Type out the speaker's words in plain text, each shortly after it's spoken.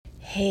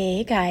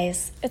Hey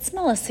guys, it's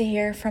Melissa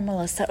here from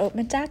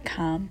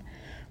melissaoatman.com.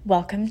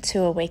 Welcome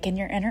to Awaken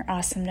Your Inner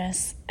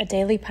Awesomeness, a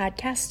daily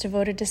podcast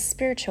devoted to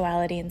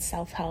spirituality and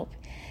self-help.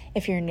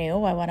 If you're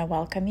new, I want to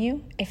welcome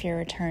you. If you're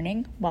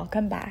returning,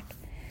 welcome back.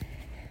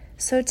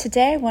 So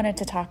today I wanted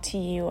to talk to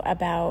you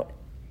about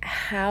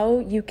how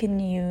you can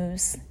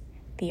use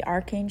the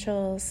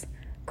archangels,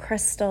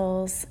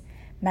 crystals,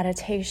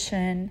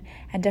 meditation,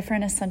 and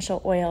different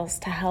essential oils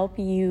to help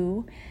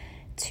you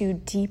to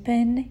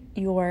deepen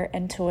your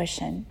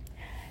intuition.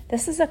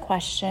 This is a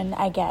question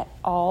I get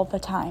all the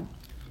time,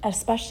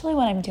 especially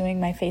when I'm doing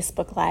my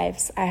Facebook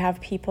Lives. I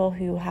have people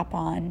who hop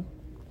on,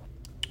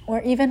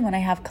 or even when I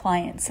have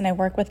clients and I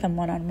work with them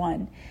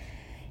one-on-one,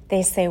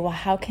 they say, well,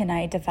 how can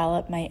I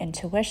develop my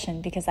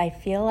intuition? Because I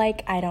feel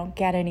like I don't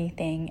get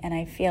anything, and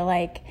I feel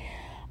like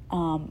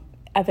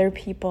other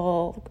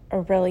people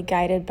are really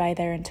guided by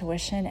their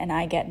intuition and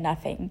I get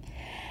nothing.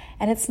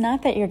 And it's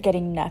not that you're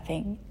getting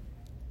nothing.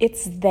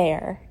 It's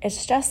there.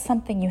 It's just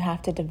something you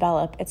have to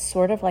develop. It's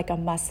sort of like a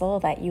muscle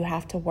that you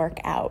have to work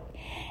out.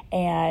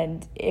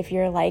 And if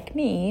you're like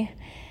me,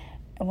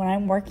 when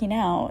I'm working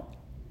out,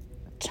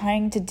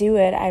 trying to do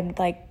it, I'm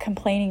like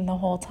complaining the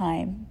whole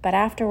time. But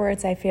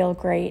afterwards, I feel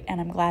great and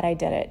I'm glad I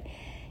did it.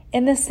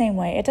 In the same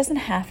way, it doesn't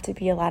have to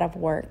be a lot of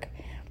work,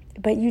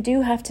 but you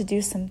do have to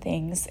do some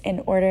things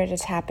in order to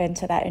tap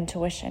into that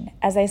intuition.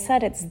 As I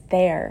said, it's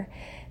there.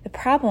 The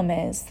problem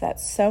is that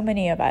so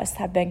many of us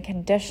have been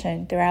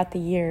conditioned throughout the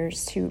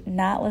years to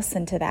not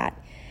listen to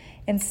that.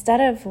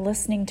 Instead of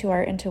listening to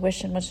our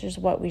intuition, which is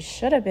what we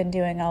should have been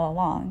doing all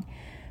along,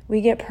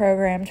 we get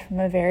programmed from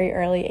a very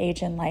early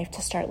age in life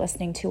to start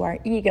listening to our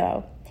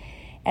ego.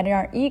 And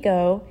our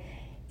ego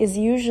is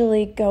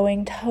usually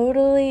going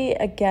totally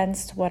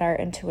against what our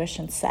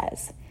intuition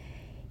says.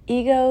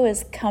 Ego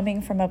is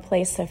coming from a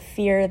place of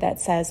fear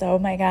that says, oh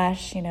my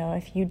gosh,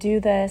 if you do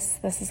this,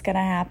 this is going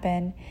to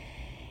happen.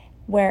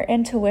 Where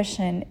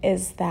intuition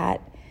is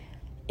that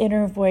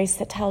inner voice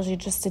that tells you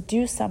just to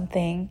do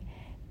something,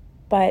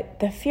 but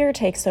the fear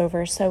takes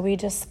over, so we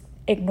just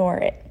ignore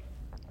it.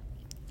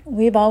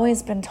 We've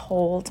always been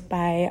told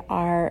by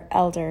our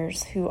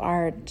elders who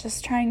are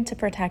just trying to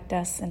protect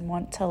us and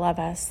want to love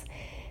us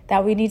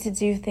that we need to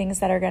do things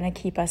that are going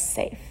to keep us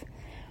safe.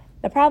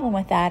 The problem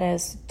with that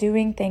is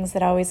doing things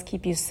that always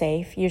keep you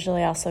safe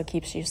usually also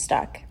keeps you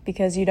stuck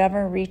because you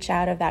never reach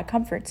out of that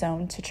comfort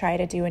zone to try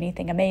to do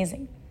anything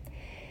amazing.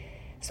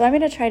 So I'm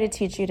going to try to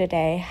teach you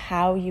today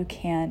how you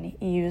can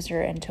use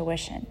your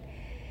intuition.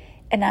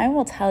 And I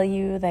will tell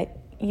you that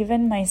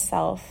even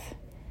myself,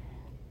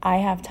 I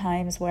have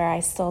times where I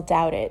still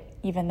doubt it,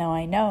 even though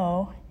I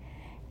know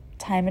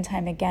time and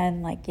time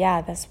again,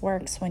 this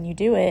works when you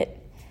do it.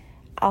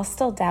 I'll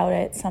still doubt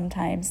it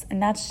sometimes.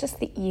 And that's just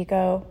the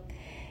ego.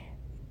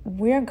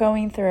 We're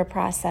going through a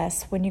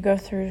process. When you go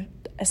through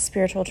a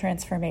spiritual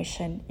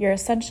transformation, you're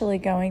essentially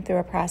going through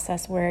a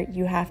process where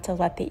you have to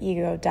let the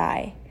ego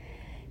die.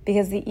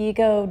 Because the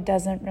ego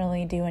doesn't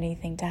really do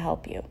anything to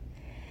help you.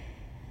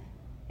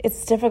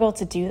 It's difficult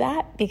to do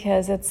that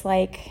because it's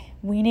like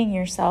weaning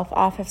yourself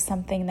off of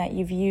something that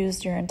you've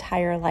used your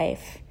entire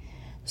life.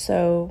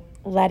 So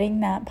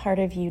letting that part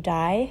of you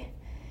die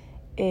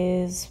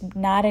is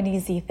not an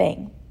easy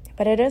thing,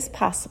 but it is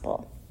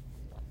possible.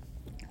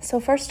 So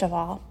first of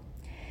all,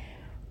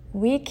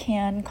 we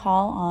can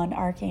call on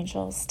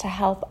archangels to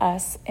help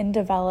us in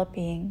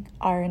developing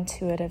our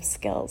intuitive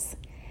skills.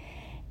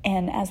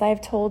 And as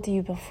I've told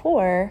you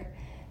before,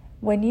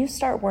 when you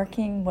start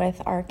working with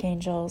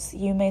archangels,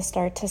 you may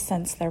start to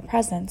sense their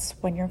presence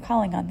when you're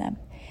calling on them.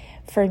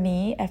 For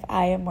me, if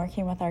I am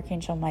working with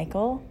Archangel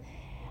Michael,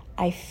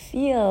 I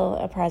feel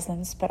a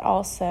presence, but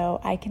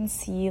also I can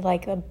see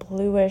like a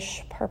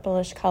bluish,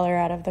 purplish color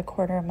out of the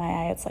corner of my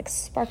eye. It's like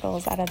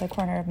sparkles out of the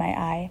corner of my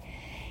eye.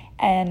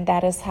 And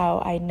that is how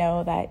I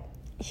know that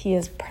he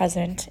is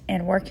present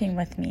and working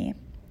with me.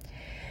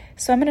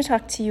 So I'm going to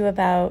talk to you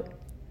about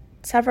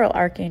several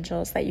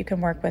archangels that you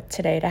can work with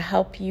today to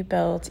help you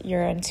build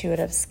your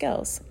intuitive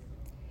skills.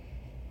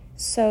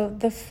 So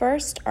the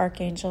first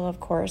archangel, of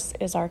course,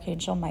 is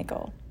Archangel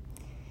Michael.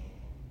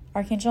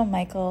 Archangel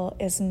Michael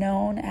is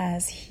known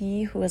as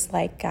he who is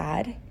like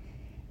God,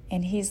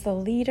 and he's the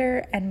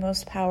leader and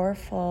most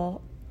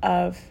powerful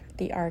of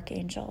the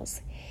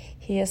archangels.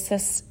 He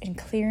assists in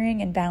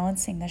clearing and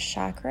balancing the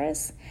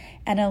chakras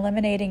and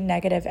eliminating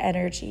negative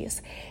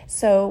energies.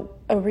 So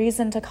a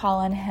reason to call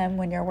on him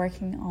when you're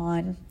working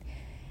on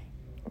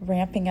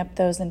ramping up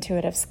those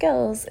intuitive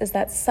skills is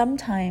that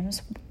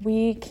sometimes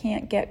we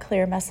can't get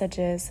clear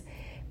messages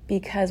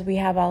because we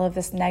have all of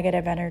this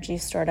negative energy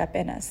stored up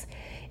in us.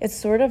 It's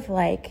sort of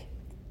like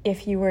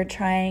if you were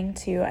trying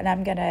to, and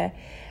I'm going to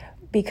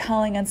be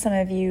calling on some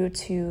of you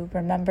to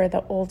remember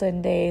the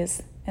olden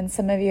days, and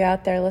some of you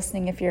out there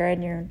listening, if you're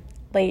in your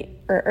late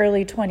or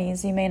early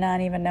 20s, you may not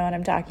even know what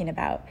I'm talking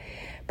about.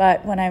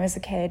 But when I was a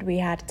kid, we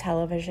had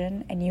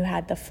television and you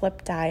had the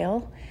flip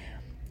dial.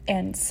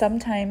 And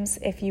sometimes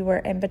if you were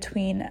in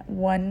between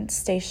one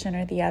station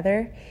or the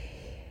other,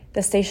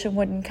 the station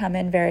wouldn't come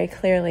in very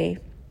clearly.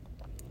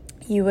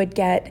 you would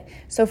get,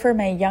 so for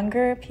my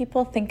younger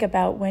people, think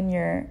about when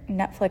your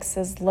Netflix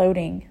is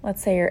loading.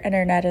 Let's say your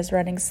internet is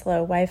running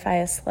slow,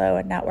 Wi-Fi is slow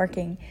and not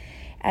working,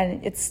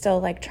 and it's still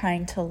like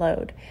trying to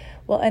load.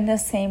 Well, in the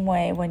same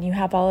way, when you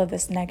have all of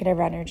this negative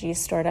energy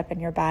stored up in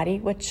your body,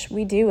 which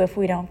we do if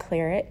we don't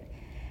clear it,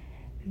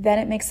 then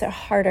it makes it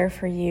harder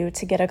for you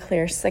to get a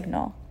clear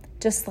signal.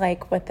 Just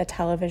like with the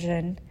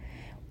television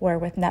or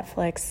with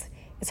Netflix,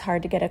 it's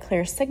hard to get a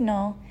clear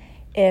signal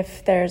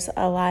if there's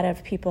a lot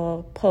of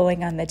people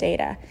pulling on the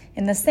data.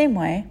 In the same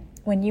way,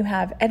 when you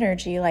have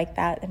energy like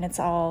that and it's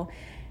all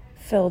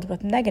filled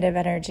with negative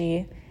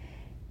energy,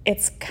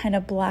 it's kind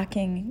of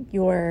blocking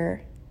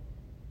your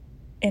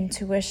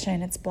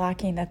intuition, it's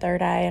blocking the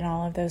third eye and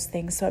all of those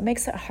things. So it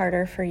makes it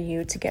harder for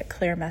you to get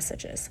clear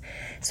messages.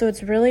 So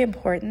it's really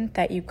important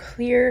that you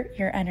clear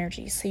your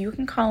energy. So you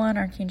can call on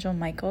Archangel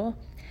Michael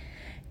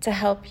to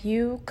help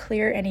you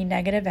clear any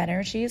negative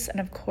energies.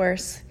 And of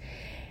course,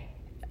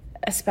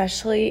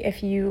 especially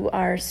if you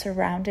are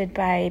surrounded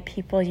by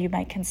people you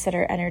might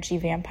consider energy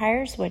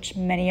vampires, which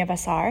many of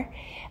us are,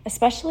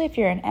 especially if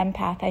you're an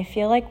empath, I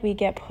feel like we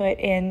get put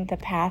in the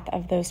path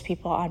of those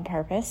people on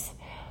purpose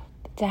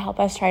to help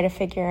us try to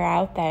figure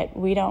out that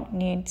we don't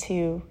need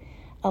to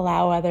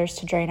allow others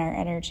to drain our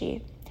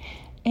energy.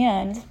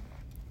 And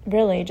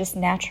really, just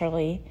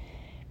naturally,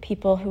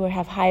 people who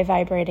have high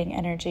vibrating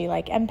energy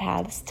like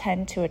empaths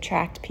tend to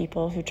attract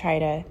people who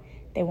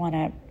they want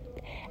to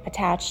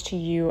attach to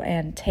you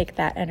and take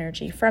that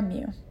energy from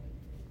you.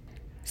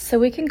 So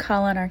we can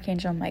call on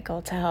Archangel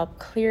Michael to help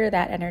clear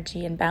that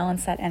energy and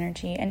balance that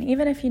energy. And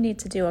even if you need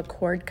to do a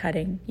cord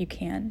cutting, he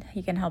can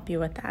help you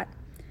with that.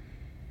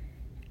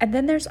 And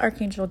then there's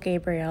Archangel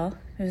Gabriel,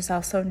 who's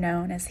also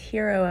known as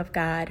Hero of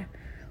God,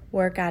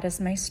 or God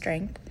is my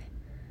strength.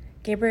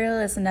 Gabriel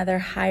is another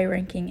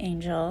high-ranking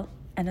angel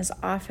and is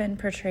often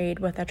portrayed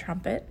with a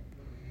trumpet,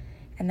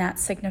 and that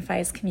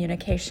signifies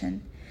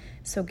communication.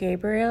 So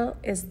Gabriel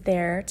is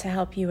there to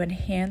help you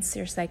enhance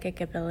your psychic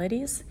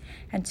abilities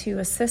and to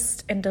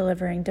assist in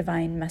delivering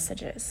divine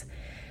messages.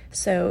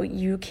 So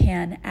you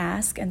can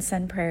ask and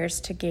send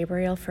prayers to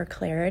Gabriel for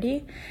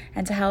clarity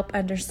and to help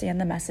understand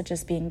the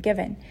messages being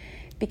given.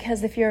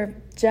 Because if you're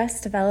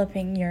just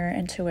developing your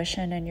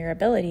intuition and your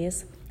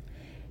abilities,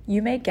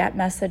 you may get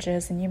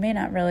messages and you may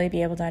not really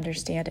be able to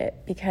understand it.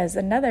 Because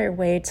another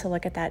way to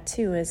look at that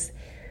too is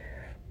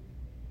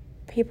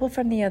people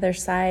from the other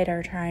side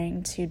are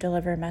trying to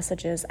deliver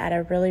messages at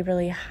a really,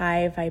 really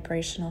high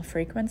vibrational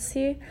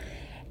frequency,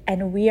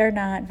 and we are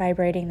not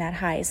vibrating that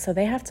high. So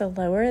they have to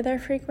lower their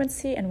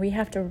frequency and we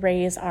have to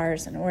raise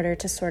ours in order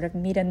to sort of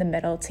meet in the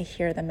middle to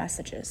hear the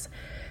messages.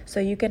 So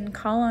you can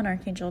call on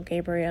Archangel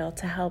Gabriel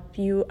to help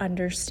you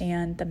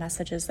understand the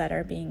messages that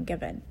are being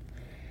given.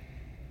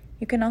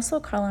 You can also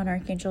call on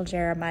Archangel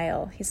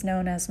Jeremiah. He's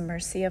known as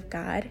Mercy of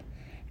God,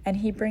 and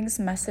he brings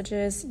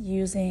messages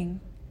using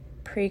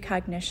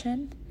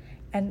precognition,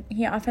 and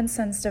he often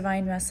sends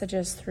divine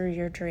messages through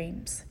your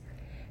dreams.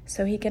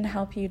 So he can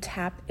help you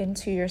tap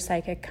into your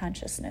psychic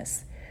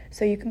consciousness.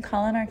 So you can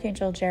call on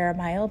Archangel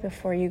Jeremiah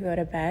before you go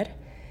to bed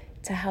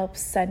to help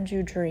send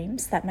you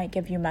dreams that might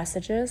give you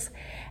messages.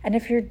 And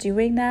if you're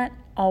doing that,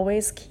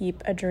 always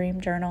keep a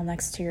dream journal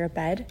next to your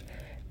bed,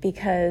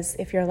 because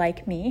if you're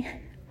like me,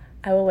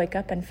 I will wake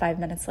up and 5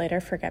 minutes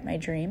later forget my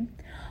dream.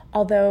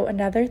 Although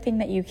another thing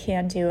that you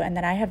can do, and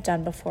that I have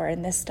done before,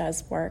 and this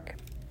does work,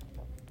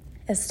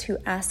 is to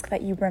ask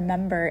that you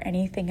remember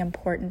anything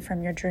important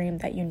from your dream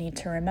that you need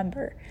to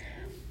remember.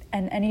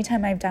 And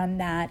anytime I've done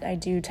that, I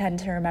do tend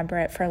to remember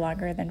it for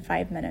longer than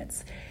 5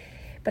 minutes.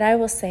 But I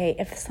will say,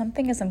 if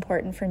something is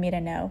important for me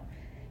to know,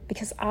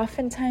 because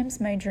oftentimes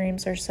my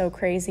dreams are so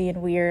crazy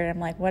and weird, I'm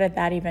like, what did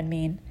that even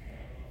mean?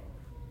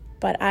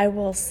 But I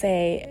will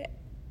say,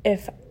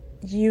 if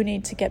you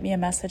need to get me a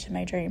message in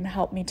my dream,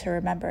 help me to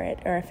remember it.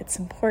 Or if it's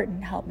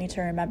important, help me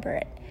to remember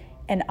it.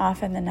 And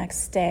often the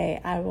next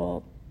day, I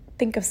will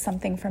think of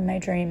something from my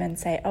dream and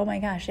say, oh my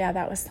gosh, yeah,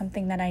 that was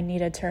something that I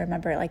needed to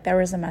remember. Like there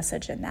was a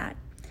message in that.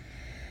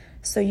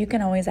 So you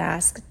can always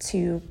ask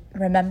to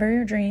remember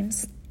your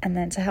dreams and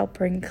then to help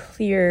bring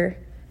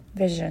clear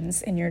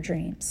visions in your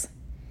dreams.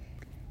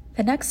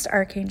 The next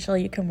archangel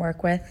you can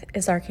work with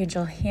is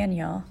Archangel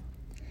Haniel.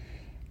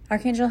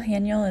 Archangel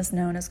Haniel is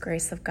known as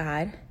Grace of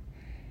God,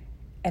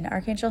 and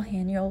Archangel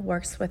Haniel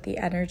works with the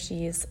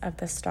energies of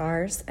the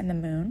stars and the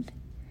moon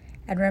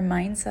and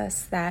reminds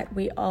us that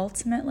we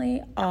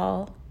ultimately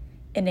all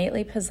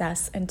innately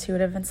possess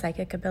intuitive and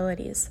psychic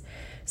abilities.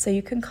 So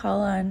you can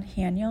call on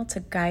Haniel to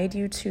guide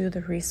you to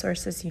the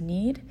resources you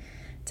need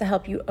to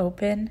help you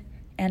open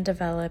and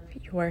develop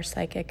your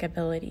psychic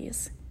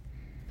abilities.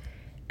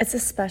 It's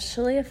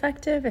especially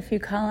effective if you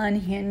call on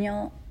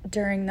Haniel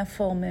during the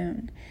full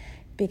moon,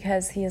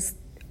 because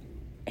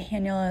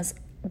Haniel is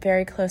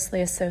very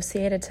closely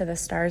associated to the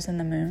stars and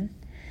the moon.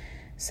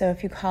 So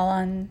if you call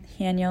on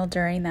Haniel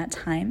during that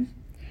time,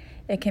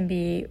 it can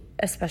be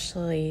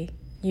especially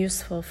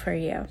useful for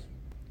you.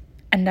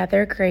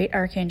 Another great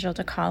archangel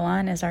to call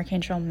on is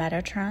Archangel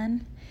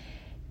Metatron.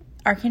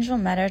 Archangel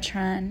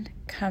Metatron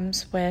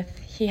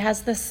he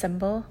has this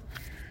symbol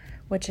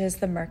which is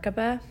the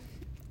Merkaba,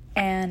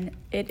 and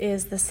it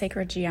is the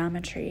sacred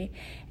geometry.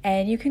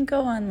 And you can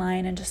go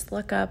online and just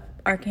look up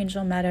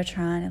Archangel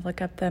Metatron and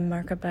look up the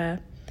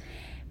Merkaba.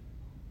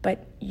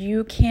 But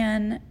you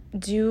can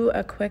do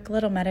a quick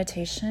little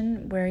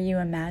meditation where you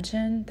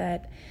imagine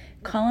that,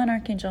 call on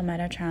Archangel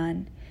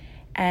Metatron,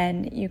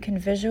 and you can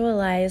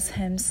visualize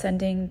him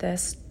sending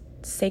this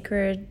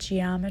sacred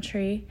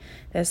geometry,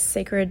 this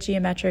sacred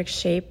geometric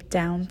shape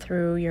down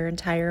through your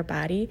entire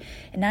body.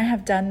 And I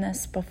have done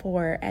this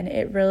before, and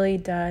it really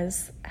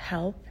does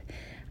help.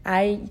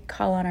 I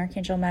call on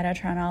Archangel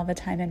Metatron all the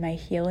time in my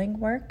healing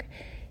work,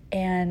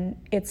 and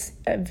it's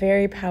a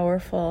very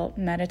powerful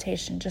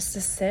meditation just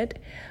to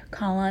sit,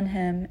 call on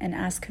him, and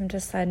ask him to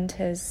send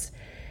his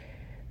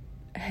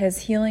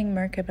healing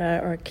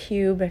Merkaba, or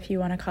cube, if you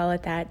want to call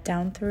it that,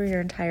 down through your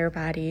entire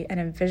body, and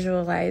then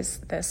visualize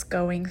this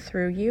going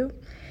through you.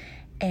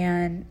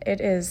 And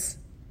it is,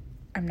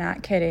 I'm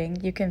not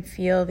kidding, you can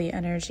feel the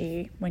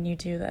energy when you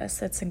do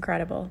this. It's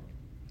incredible.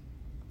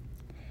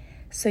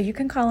 So you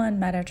can call on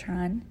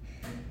Metatron.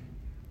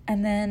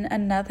 And then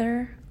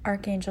another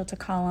archangel to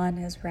call on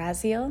is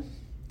Raziel,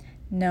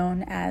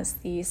 known as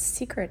the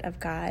Secret of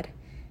God.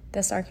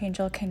 This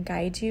archangel can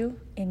guide you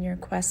in your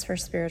quest for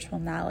spiritual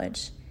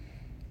knowledge.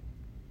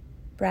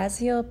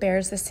 Raziel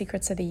bears the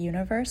secrets of the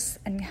universe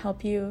and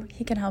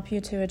he can help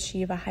you to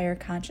achieve a higher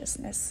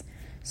consciousness.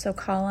 So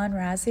call on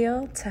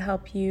Raziel to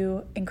help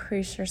you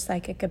increase your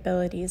psychic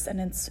abilities,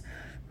 and it's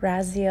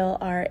Raziel,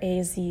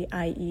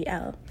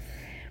 Raziel.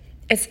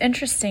 It's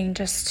interesting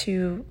just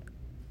to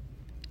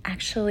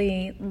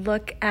actually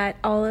look at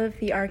all of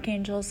the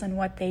archangels and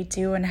what they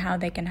do and how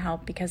they can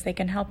help, because they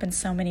can help in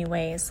so many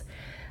ways.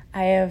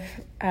 I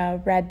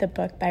have read the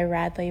book by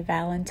Radley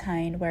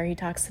Valentine where he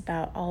talks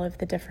about all of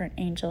the different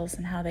angels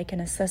and how they can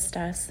assist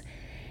us,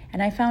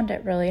 and I found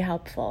it really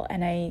helpful,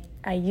 and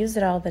I use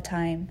it all the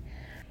time.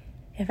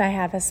 If I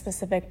have a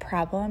specific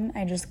problem,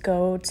 I just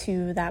go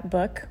to that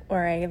book,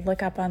 or I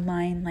look up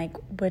online like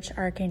which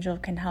archangel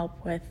can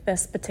help with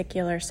this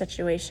particular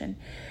situation.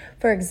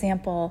 For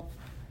example,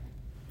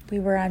 we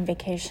were on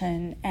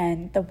vacation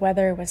and the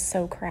weather was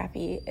so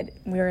crappy.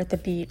 We were at the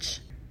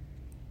beach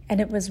and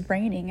it was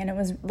raining, and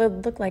it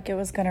looked like it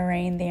was going to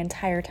rain the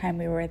entire time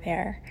we were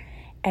there.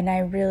 And I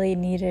really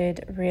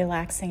needed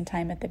relaxing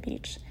time at the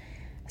beach.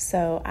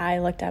 So I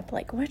looked up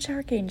like, which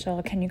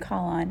archangel can you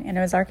call on? And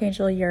it was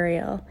Archangel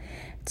Uriel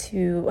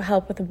to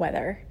help with the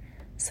weather.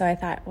 So I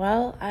thought,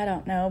 well, I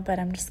don't know, but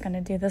I'm just going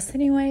to do this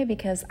anyway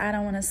because I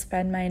don't want to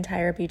spend my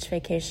entire beach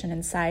vacation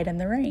inside in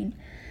the rain.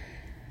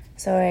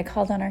 So I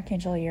called on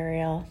Archangel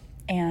Uriel,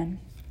 and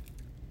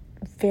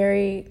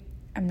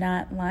I'm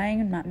not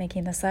lying, I'm not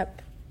making this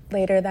up,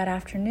 later that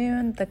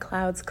afternoon, the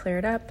clouds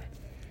cleared up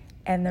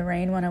and the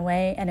rain went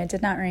away, and it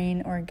did not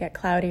rain or get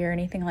cloudy or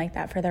anything like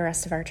that for the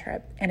rest of our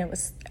trip. And it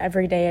was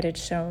every day it had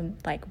shown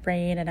like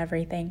rain and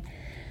everything.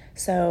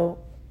 So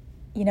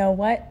you know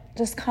what?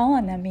 Just call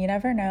on them. You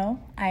never know.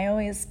 I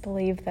always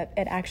believe that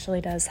it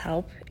actually does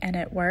help and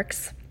it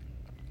works.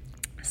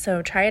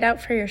 So try it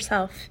out for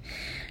yourself.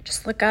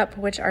 Just look up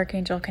which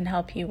archangel can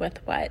help you with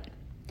what.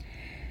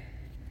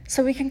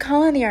 So we can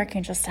call on the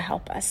archangels to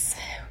help us.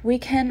 We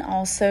can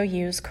also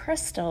use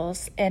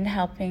crystals in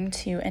helping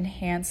to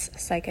enhance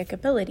psychic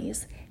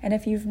abilities. And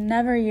if you've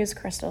never used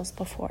crystals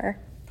before,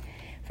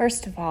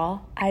 first of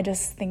all, I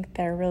just think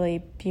they're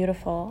really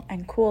beautiful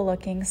and cool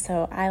looking,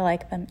 so I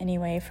like them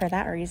anyway for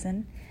that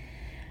reason.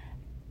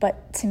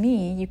 But to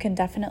me, you can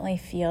definitely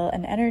feel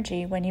an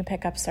energy when you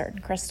pick up certain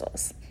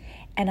crystals.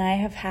 And I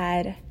have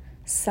had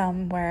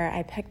some where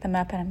I pick them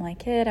up and I'm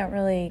like, I don't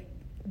really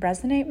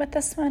resonate with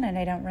this one, and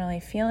I don't really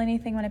feel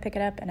anything when I pick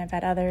it up. And I've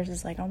had others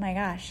is like, oh my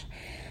gosh.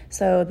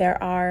 So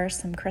there are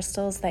some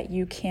crystals that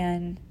you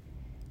can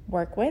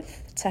work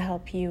with to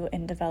help you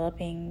in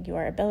developing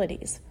your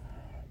abilities.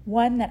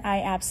 One that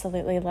I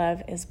absolutely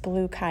love is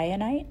blue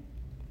kyanite,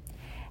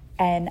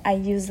 and I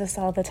use this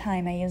all the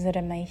time. I use it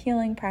in my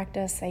healing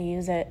practice. I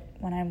use it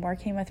when I'm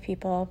working with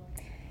people.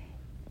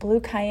 Blue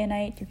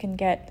kyanite, you can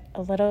get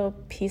a little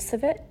piece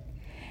of it,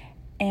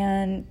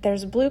 and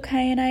there's blue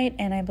kyanite,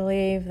 and I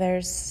believe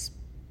there's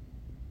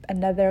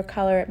another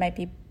color. It might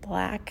be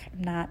black.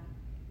 I'm not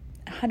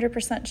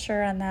 100%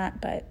 sure on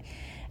that, but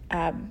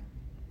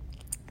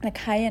the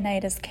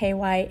kyanite is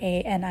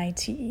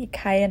Kyanite,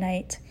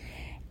 kyanite,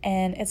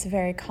 and it's a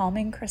very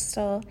calming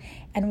crystal.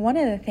 And one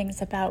of the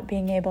things about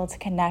being able to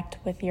connect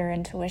with your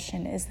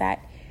intuition is that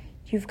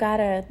you've got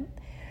to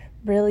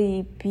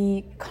really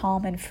be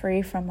calm and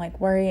free from like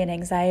worry and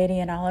anxiety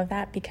and all of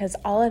that, because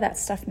all of that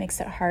stuff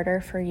makes it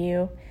harder for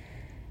you.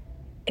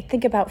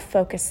 Think about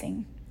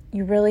focusing.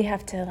 You really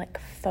have to like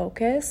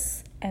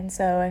focus. And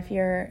so if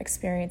you're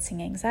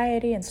experiencing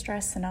anxiety and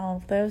stress and all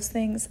of those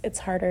things, it's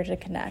harder to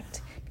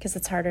connect because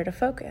it's harder to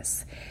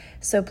focus.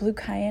 So blue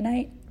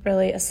kyanite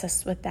really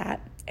assists with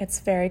that. It's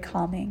very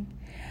calming.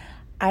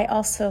 I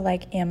also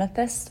like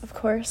amethyst, of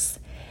course.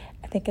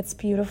 I think it's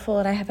beautiful,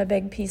 and I have a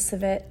big piece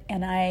of it,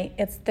 and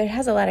it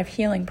has a lot of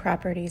healing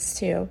properties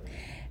too.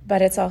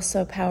 but it's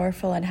also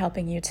powerful in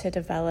helping you to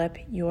develop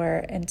your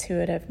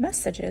intuitive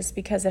messages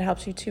because it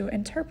helps you to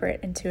interpret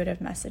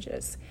intuitive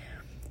messages.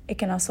 It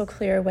can also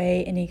clear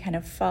away any kind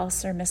of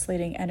false or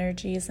misleading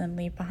energies and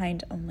leave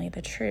behind only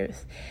the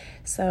truth.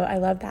 So I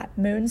love that.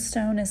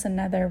 Moonstone is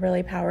another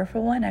really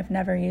powerful one. I've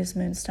never used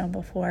moonstone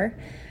before,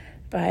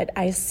 but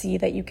I see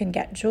that you can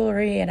get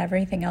jewelry and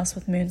everything else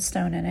with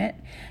moonstone in it.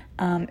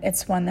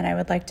 It's one that I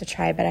would like to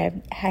try, but I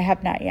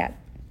have not yet.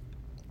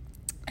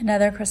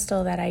 Another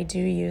crystal that I do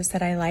use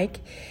that I like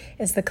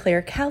is the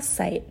clear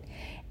calcite.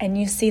 And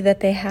you see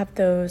that they have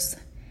those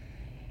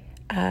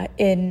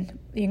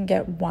you can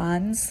get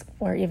wands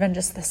or even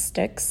just the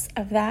sticks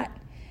of that.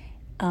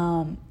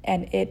 And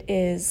it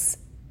is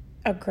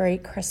a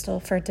great crystal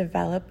for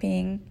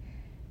developing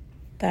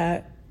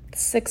the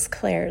 6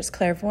 clairs: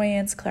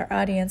 clairvoyance,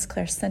 clairaudience,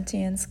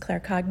 clairsentience,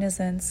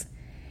 claircognizance,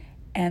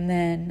 and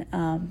then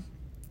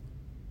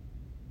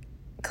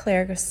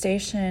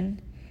clairgustation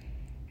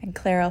and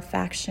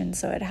clairolfaction.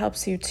 So it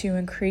helps you to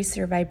increase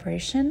your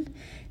vibration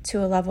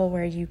to a level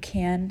where you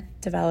can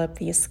develop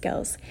these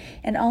skills.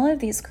 And all of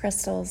these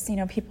crystals,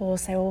 people will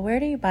say, well, where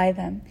do you buy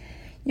them?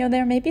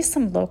 There may be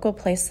some local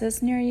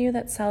places near you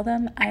that sell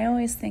them. I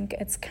always think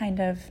it's kind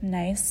of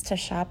nice to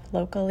shop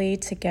locally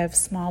to give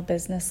small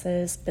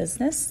businesses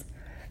business.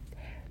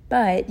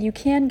 But you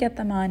can get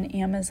them on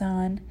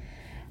Amazon.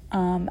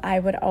 I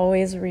would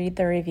always read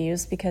the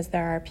reviews because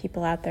there are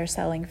people out there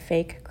selling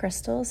fake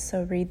crystals,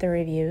 so read the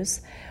reviews.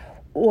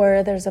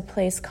 Or there's a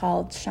place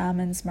called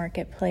Shaman's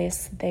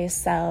Marketplace. They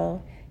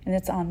sell, and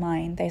it's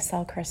online, they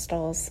sell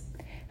crystals.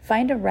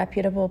 Find a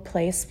reputable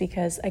place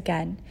because,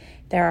 again,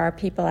 there are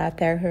people out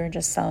there who are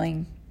just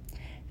selling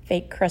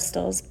fake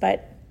crystals.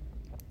 But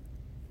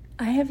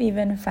I have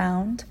even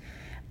found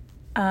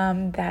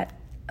that,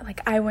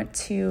 I went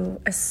to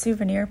a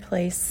souvenir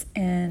place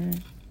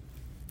in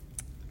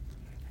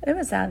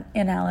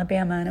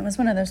Alabama, and it was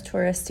one of those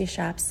touristy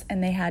shops,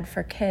 and they had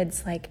for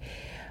kids,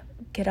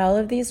 get all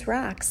of these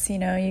rocks, you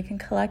can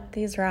collect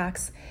these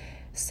rocks.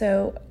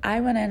 So I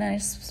went in and I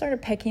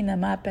started picking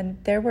them up,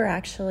 and there were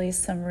actually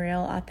some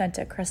real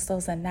authentic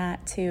crystals in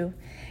that too.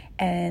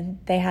 And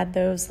they had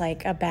those,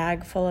 a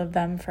bag full of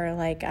them for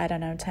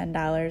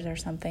 $10 or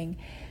something.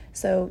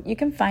 So you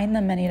can find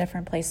them many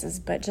different places,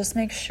 but just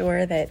make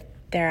sure that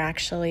they're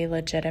actually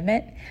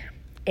legitimate.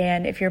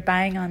 And if you're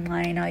buying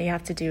online, all you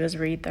have to do is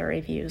read the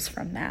reviews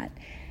from that,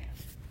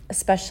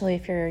 especially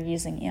if you're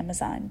using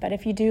Amazon. But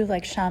if you do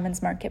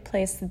Shaman's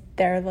Marketplace,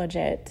 they're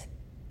legit.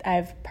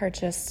 I've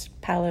purchased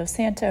Palo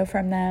Santo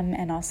from them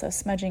and also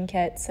smudging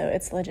kit, so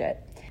it's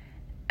legit.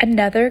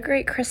 Another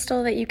great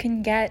crystal that you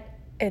can get,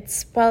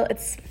 it's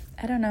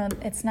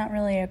not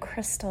really a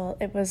crystal.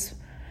 It was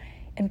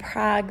in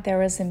Prague, there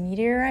was a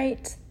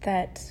meteorite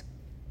that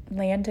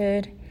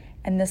landed,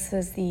 and this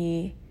is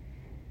the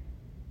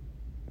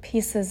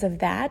pieces of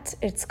that.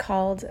 It's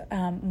called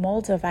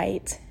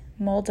moldavite,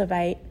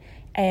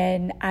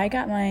 and I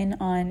got mine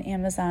on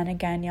Amazon.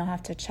 Again, you'll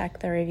have to check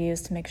the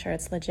reviews to make sure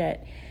it's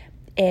legit.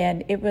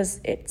 And you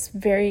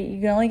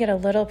can only get a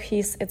little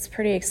piece. It's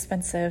pretty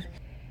expensive.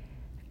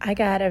 I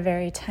got a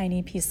very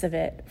tiny piece of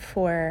it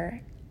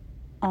for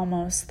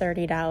almost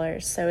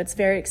 $30, so it's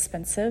very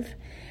expensive,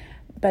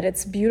 but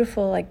it's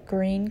beautiful,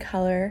 green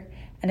color,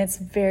 and it's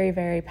very,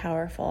 very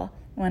powerful.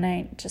 When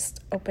I just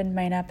opened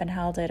mine up and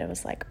held it, it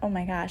was oh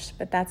my gosh,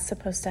 but that's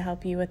supposed to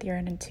help you with your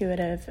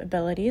intuitive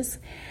abilities.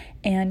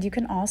 And you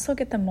can also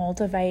get the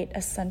moldavite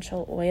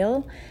essential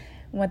oil.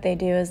 What they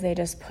do is they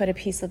just put a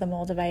piece of the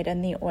moldavite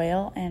in the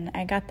oil, and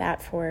I got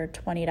that for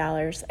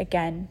 $20.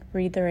 Again,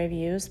 read the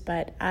reviews,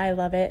 but I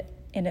love it,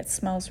 and it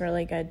smells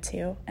really good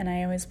too. And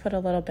I always put a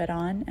little bit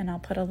on, and I'll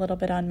put a little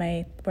bit on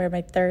where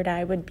my third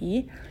eye would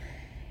be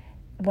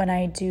when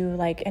I do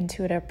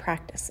intuitive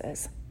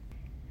practices.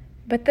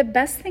 But the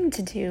best thing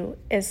to do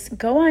is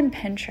go on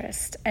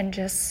Pinterest and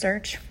just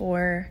search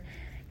for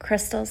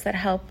crystals that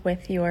help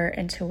with your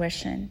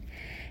intuition.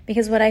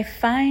 Because what I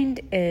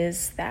find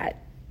is that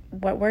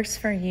what works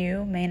for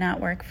you may not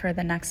work for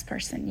the next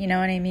person. You know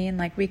what I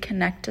mean? We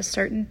connect to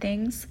certain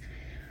things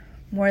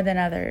more than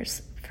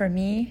others. For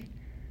me,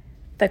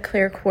 the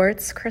clear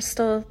quartz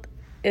crystal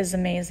is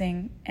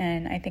amazing,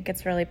 and I think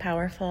it's really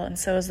powerful, and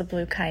so is the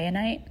blue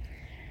kyanite.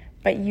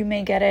 But you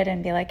may get it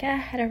and be I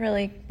don't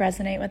really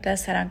resonate with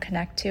this. I don't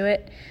connect to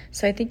it.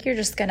 So I think you're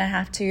just going to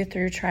have to,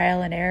 through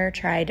trial and error,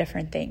 try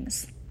different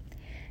things.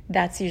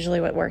 That's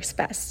usually what works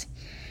best.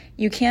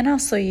 You can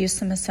also use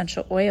some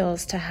essential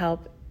oils to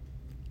help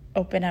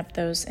open up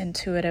those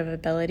intuitive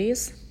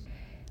abilities.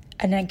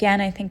 And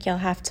again, I think you'll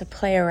have to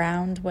play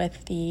around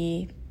with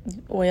the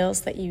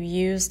oils that you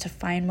use to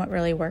find what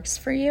really works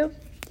for you.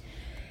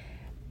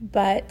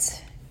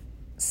 But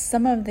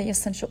some of the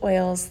essential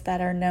oils that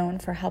are known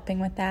for helping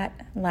with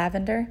that,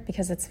 lavender,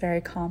 because it's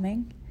very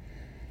calming.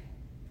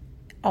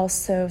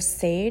 Also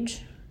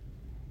sage,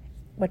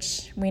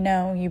 which we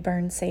know you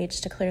burn sage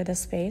to clear the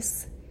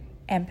space.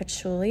 And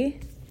patchouli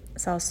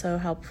is also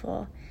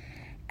helpful.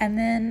 And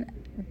then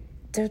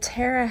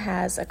doTERRA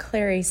has a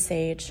clary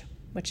sage,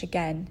 which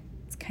again,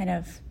 it's kind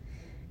of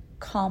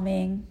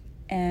calming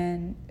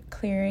and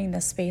clearing the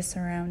space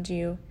around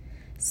you.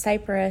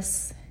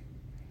 Cypress,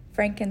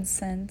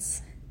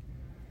 frankincense.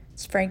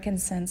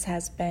 Frankincense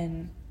has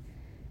been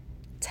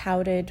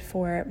touted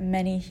for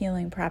many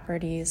healing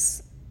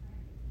properties.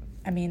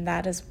 I mean,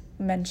 that is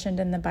mentioned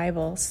in the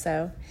Bible,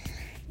 so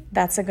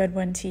that's a good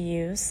one to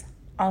use.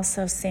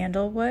 Also,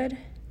 sandalwood.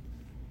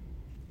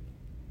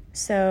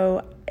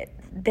 So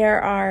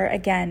there are,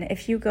 again,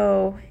 if you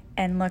go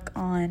and look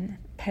on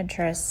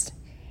Pinterest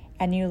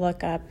and you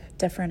look up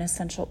different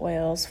essential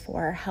oils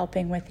for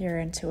helping with your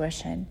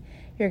intuition,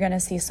 you're going to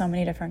see so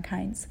many different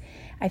kinds.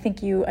 I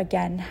think you,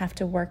 again, have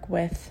to work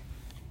with,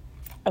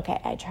 okay,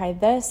 I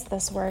tried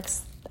this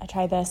works. I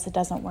tried this, it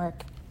doesn't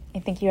work. I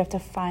think you have to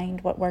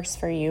find what works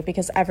for you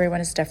because everyone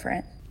is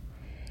different.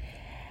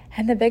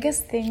 And the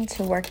biggest thing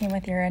to working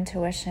with your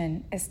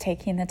intuition is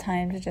taking the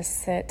time to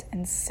just sit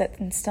in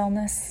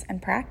stillness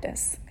and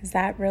practice, because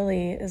that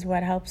really is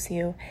what helps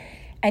you.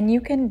 And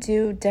you can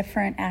do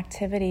different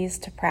activities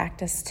to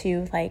practice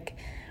too, like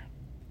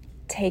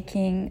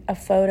taking a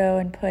photo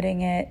and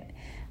putting it,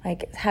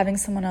 like having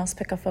someone else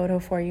pick a photo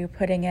for you,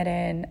 putting it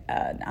in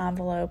an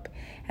envelope,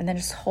 and then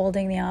just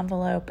holding the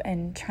envelope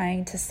and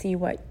trying to see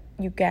what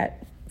you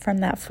get from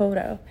that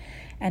photo.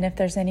 And if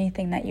there's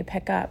anything that you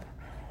pick up,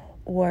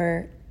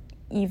 or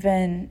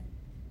even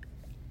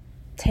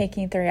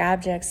taking 3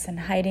 objects and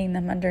hiding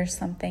them under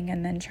something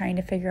and then trying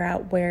to figure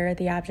out where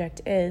the object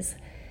is.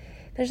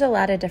 There's a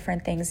lot of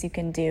different things you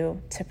can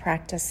do to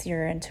practice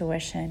your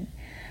intuition.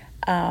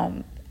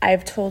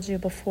 I've told you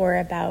before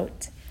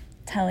about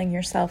telling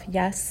yourself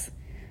yes,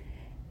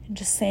 and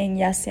just saying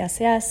yes, yes,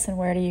 yes, and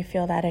where do you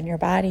feel that in your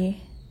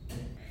body?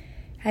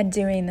 And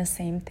doing the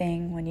same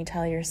thing when you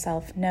tell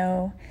yourself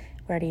no,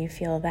 where do you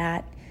feel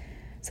that?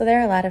 So there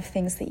are a lot of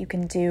things that you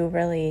can do,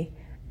 really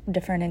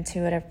different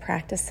intuitive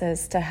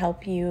practices to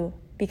help you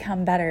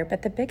become better.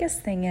 But the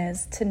biggest thing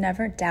is to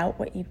never doubt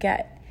what you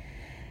get.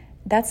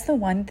 That's the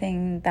one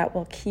thing that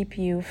will keep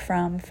you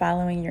from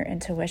following your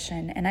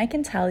intuition. And I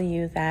can tell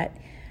you that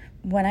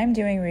when I'm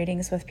doing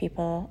readings with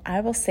people, I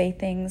will say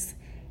things,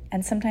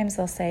 and sometimes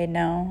they'll say,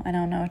 no, I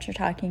don't know what you're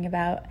talking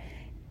about.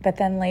 But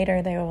then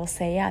later they will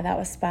say, yeah, that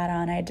was spot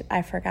on.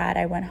 I forgot.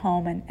 I went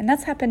home. And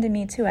that's happened to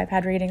me too. I've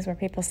had readings where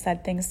people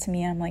said things to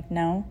me and I'm like,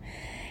 no.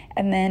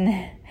 And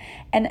then,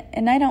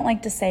 and I don't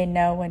like to say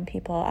no when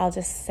people, I'll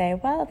just say,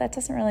 well, that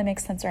doesn't really make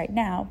sense right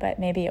now, but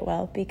maybe it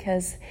will.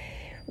 Because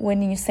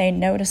when you say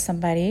no to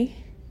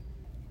somebody,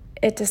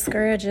 it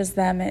discourages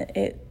them.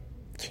 It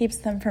keeps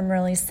them from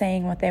really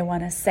saying what they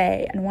want to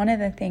say. And one of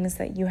the things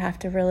that you have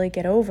to really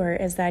get over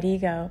is that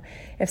ego.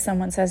 If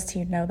someone says to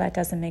you, no, that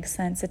doesn't make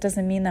sense, it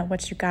doesn't mean that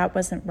what you got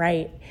wasn't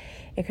right.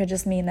 It could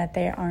just mean that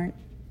they aren't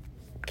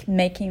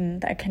making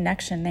the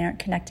connection. They aren't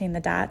connecting the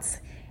dots.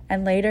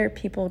 And later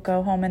people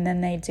go home and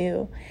then they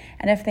do.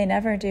 And if they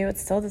never do, it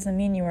still doesn't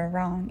mean you were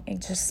wrong.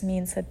 It just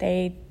means that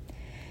they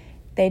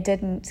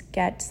didn't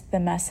get the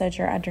message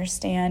or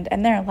understand.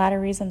 And there are a lot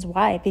of reasons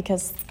why,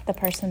 because the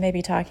person may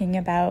be talking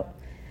about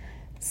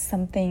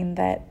something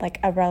that, like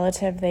a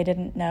relative they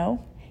didn't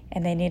know,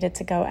 and they needed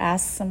to go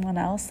ask someone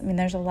else. I mean,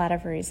 there's a lot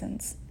of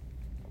reasons.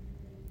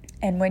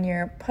 And when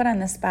you're put on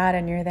the spot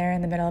and you're there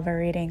in the middle of a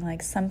reading,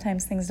 like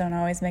sometimes things don't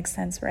always make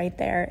sense right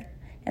there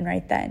and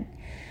right then.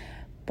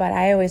 But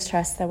I always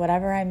trust that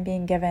whatever I'm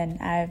being given,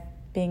 I've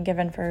been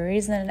given for a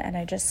reason, and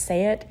I just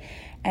say it.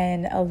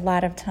 And a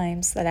lot of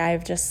times that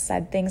I've just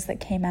said things that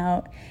came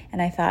out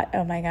and I thought,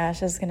 oh my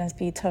gosh, this is going to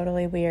be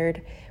totally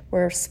weird,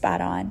 were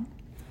spot on.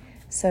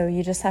 So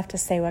you just have to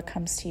say what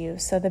comes to you.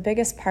 So the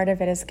biggest part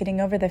of it is getting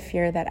over the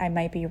fear that I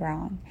might be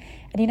wrong.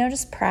 And,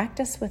 just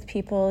practice with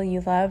people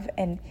you love.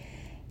 And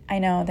I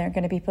know there are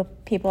going to be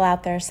people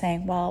out there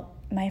saying, well,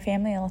 my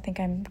family will think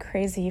I'm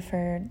crazy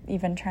for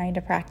even trying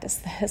to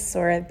practice this,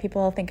 or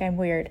people will think I'm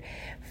weird.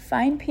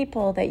 Find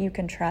people that you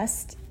can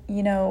trust.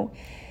 You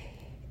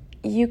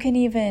can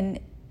even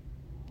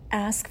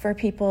ask for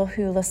people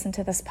who listen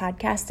to this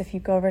podcast. If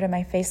you go over to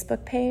my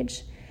Facebook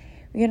page,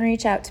 you can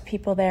reach out to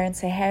people there and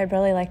say, hey, I'd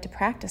really like to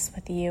practice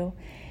with you.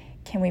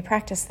 Can we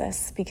practice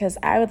this? Because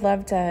I would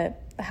love to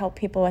help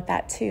people with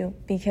that too,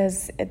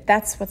 because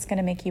that's what's going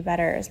to make you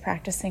better, is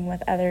practicing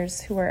with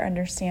others who are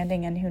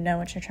understanding and who know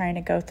what you're trying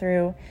to go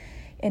through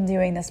in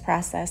doing this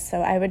process.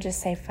 So I would just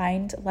say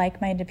find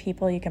like-minded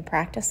people you can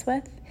practice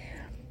with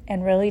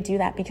and really do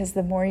that, because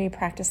the more you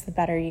practice, the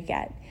better you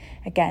get.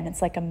 Again,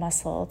 it's like a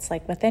muscle. It's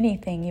like with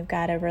anything, you've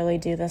got to really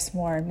do this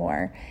more and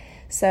more.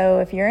 So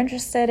if you're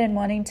interested in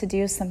wanting to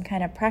do some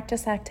kind of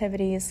practice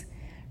activities,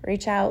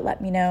 reach out, let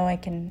me know. I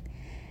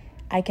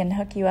can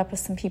hook you up with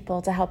some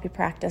people to help you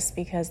practice,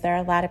 because there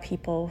are a lot of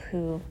people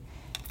who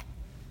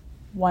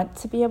want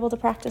to be able to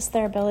practice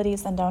their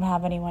abilities and don't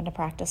have anyone to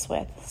practice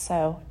with.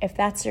 So if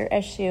that's your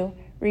issue,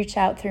 reach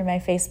out through my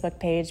Facebook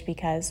page,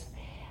 because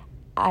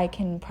I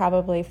can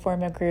probably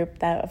form a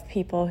group of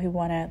people who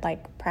want to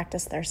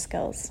practice their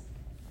skills.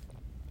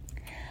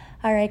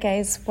 All right,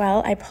 guys.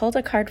 Well, I pulled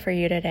a card for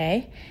you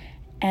today,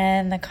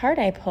 and the card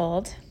I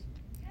pulled,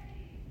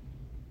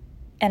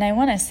 and I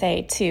want to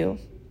say too,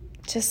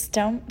 just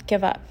don't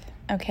give up,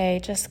 okay?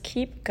 Just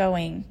keep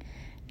going.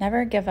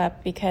 Never give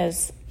up,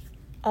 because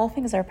all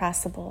things are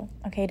possible.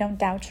 Okay, don't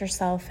doubt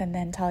yourself and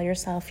then tell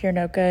yourself you're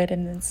no good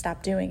and then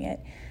stop doing it.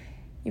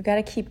 You've got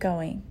to keep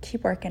going,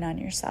 keep working on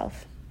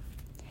yourself.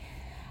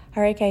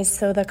 All right, guys,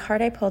 so the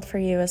card I pulled for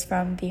you is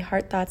from the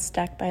Heart Thoughts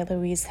deck by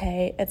Louise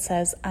Hay. It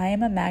says, I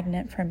am a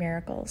magnet for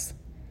miracles.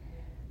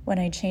 When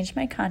I change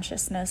my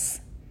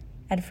consciousness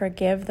and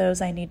forgive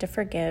those I need to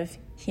forgive,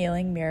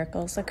 healing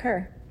miracles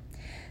occur.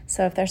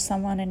 So if there's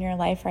someone in your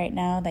life right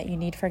now that you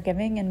need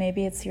forgiving, and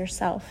maybe it's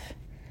yourself,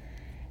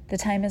 the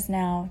time is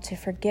now to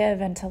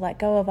forgive and to let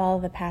go of all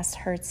of the past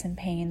hurts and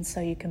pains so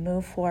you can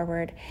move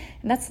forward.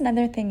 And that's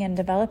another thing in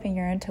developing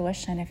your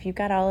intuition. If you've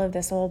got all of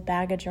this old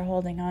baggage you're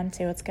holding on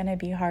to, it's going to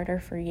be harder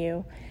for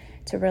you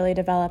to really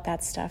develop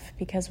that stuff,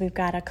 because we've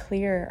got to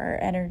clear our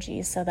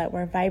energy so that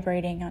we're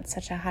vibrating on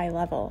such a high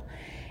level.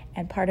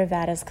 And part of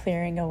that is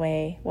clearing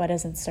away what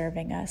isn't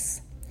serving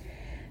us,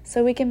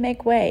 so we can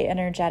make way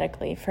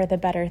energetically for the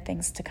better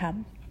things to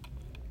come.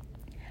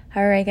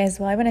 All right, guys,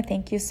 well, I want to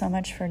thank you so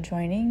much for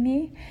joining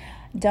me.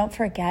 Don't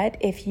forget,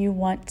 if you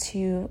want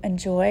to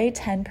enjoy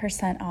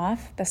 10%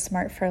 off the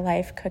Smart for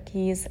Life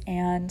cookies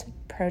and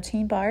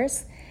protein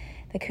bars,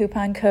 the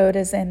coupon code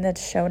is in the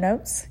show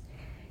notes.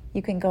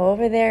 You can go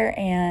over there,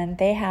 and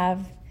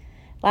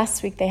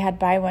last week they had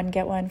buy one,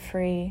 get one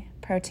free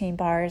protein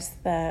bars.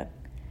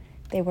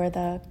 They were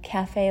the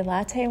cafe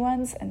latte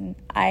ones, and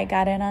I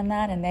got in on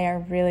that, and they are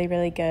really,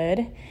 really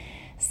good.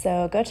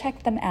 So go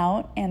check them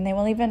out, and they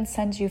will even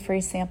send you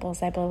free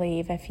samples, I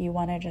believe, if you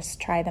want to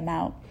just try them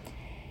out.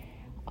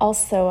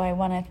 Also, I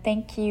want to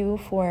thank you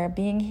for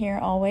being here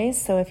always.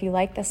 So if you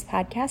like this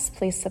podcast,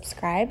 please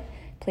subscribe.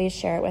 Please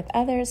share it with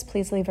others.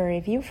 Please leave a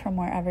review from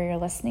wherever you're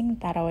listening.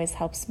 That always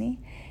helps me.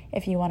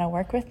 If you want to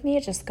work with me,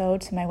 just go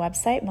to my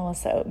website,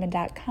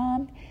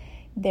 melissaoatman.com.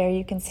 There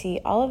you can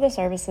see all of the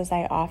services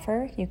I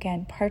offer. You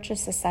can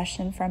purchase a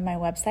session from my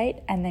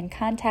website and then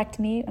contact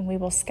me, and we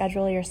will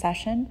schedule your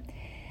session.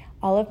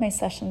 All of my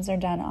sessions are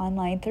done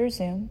online through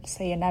Zoom,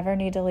 so you never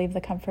need to leave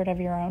the comfort of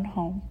your own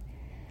home.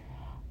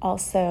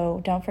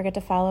 Also, don't forget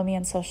to follow me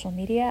on social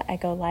media. I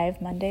go live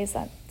Mondays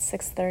at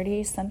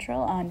 6:30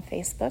 Central on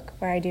Facebook,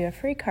 where I do a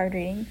free card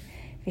reading.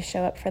 If you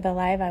show up for the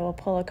live, I will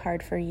pull a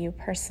card for you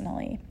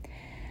personally.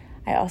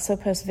 I also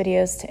post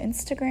videos to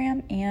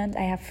Instagram, and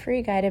I have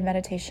free guided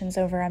meditations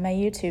over on my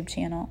YouTube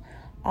channel.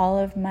 All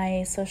of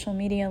my social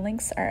media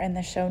links are in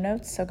the show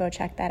notes, so go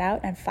check that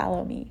out and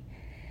follow me.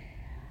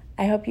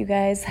 I hope you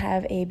guys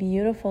have a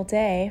beautiful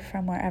day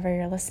from wherever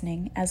you're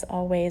listening. As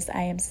always,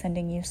 I am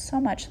sending you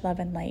so much love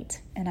and light,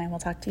 and I will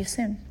talk to you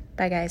soon.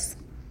 Bye, guys.